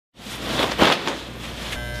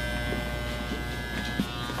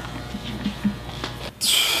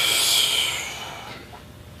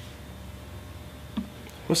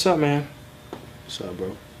What's up, man? What's up,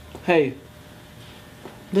 bro? Hey,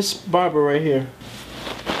 this barber right here,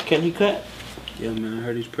 can he cut? Yeah, man, I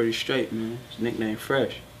heard he's pretty straight, man. His nickname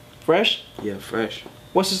Fresh. Fresh? Yeah, Fresh.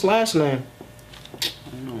 What's his last name? I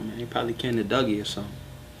don't know, man. He probably kin to Dougie or something.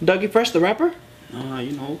 Dougie Fresh, the rapper? Nah,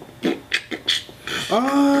 you know.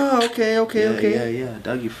 Oh, okay. Yeah,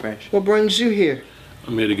 Dougie Fresh. What brings you here?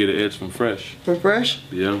 I'm here to get an edge from Fresh. From Fresh?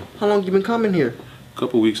 Yeah. How long you been coming here?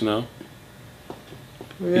 Couple weeks now.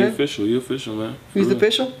 Yeah? He official, man. For He's real.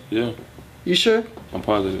 official? Yeah. You sure? I'm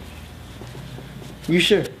positive. You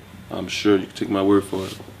sure? I'm sure you can take my word for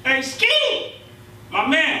it. Hey, Ski! My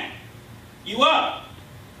man! You up?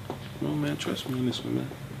 Come on, man. Trust me on this one, man.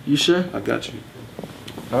 You sure? I got you.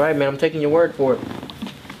 All right, man. I'm taking your word for it.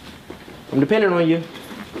 I'm depending on you.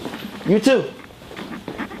 You too.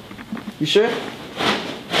 You sure?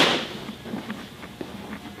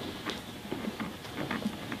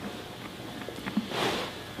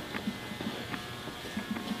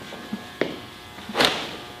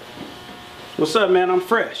 What's up, man? I'm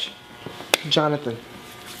Fresh. Jonathan.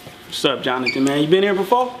 What's up, Jonathan, man? You been here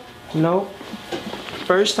before? No.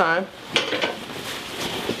 First time.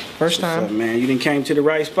 First What's up, time. man? You done came to the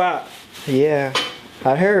right spot. Yeah.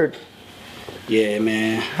 I heard. Yeah,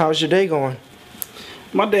 man. How's your day going?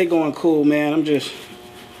 My day going cool, man. I'm just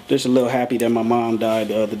a little happy that my mom died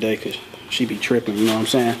the other day, cause she be tripping, you know what I'm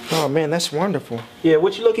saying? Oh man, that's wonderful. Yeah,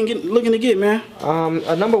 what you looking to get, man?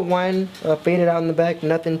 A number one, faded out in the back,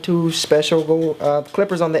 nothing too special. Go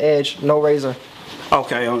clippers on the edge, no razor.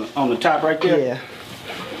 Okay, on the top right there? Yeah.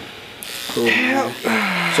 Cool, man.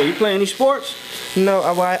 So you play any sports? No,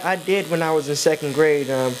 I did when I was in second grade.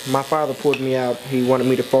 My father pulled me out. He wanted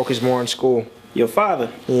me to focus more on school. Your father?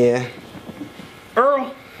 Yeah.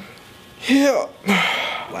 Earl? Yeah.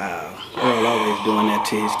 Wow. Earl always doing that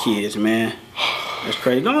to his kids, man. That's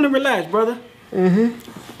crazy. Go on and relax, brother. Mm-hmm.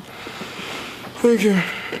 Thank you. Let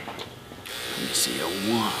me see a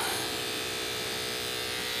one.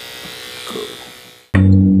 Cool.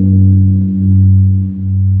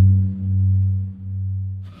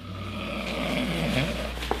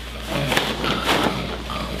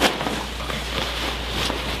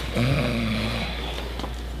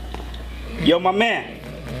 Yo, my man.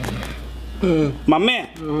 My man.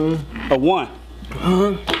 A one.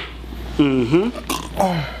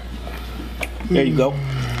 There you go.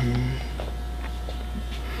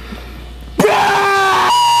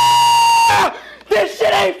 This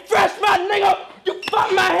shit ain't fresh, my nigga. You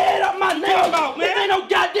fucked my head up, my nigga. About, man? This ain't no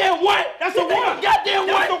goddamn one. That's a one. No goddamn one.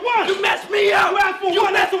 That's a one. You messed me up. You asked for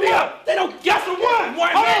one. That's a one. They don't. That's a one. Hold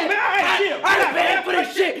on, man. I ain't paying for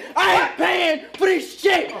this shit. I ain't paying for this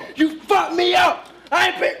shit. You fucked me up. I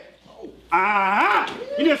ain't paying.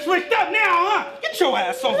 You done switched up now, huh? Get your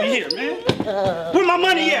ass over here, man. Where my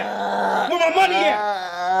money at? Where my money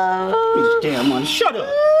at? Give me this damn money. Shut up.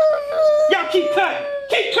 Y'all keep cutting.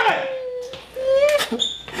 Keep cutting.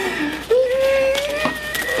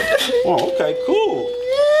 Oh, okay, cool.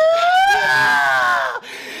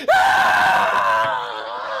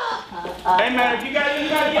 Hey, man, if you got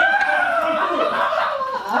anybody else,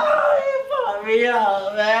 You fucked me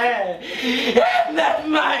up, man. That's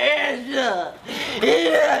my answer.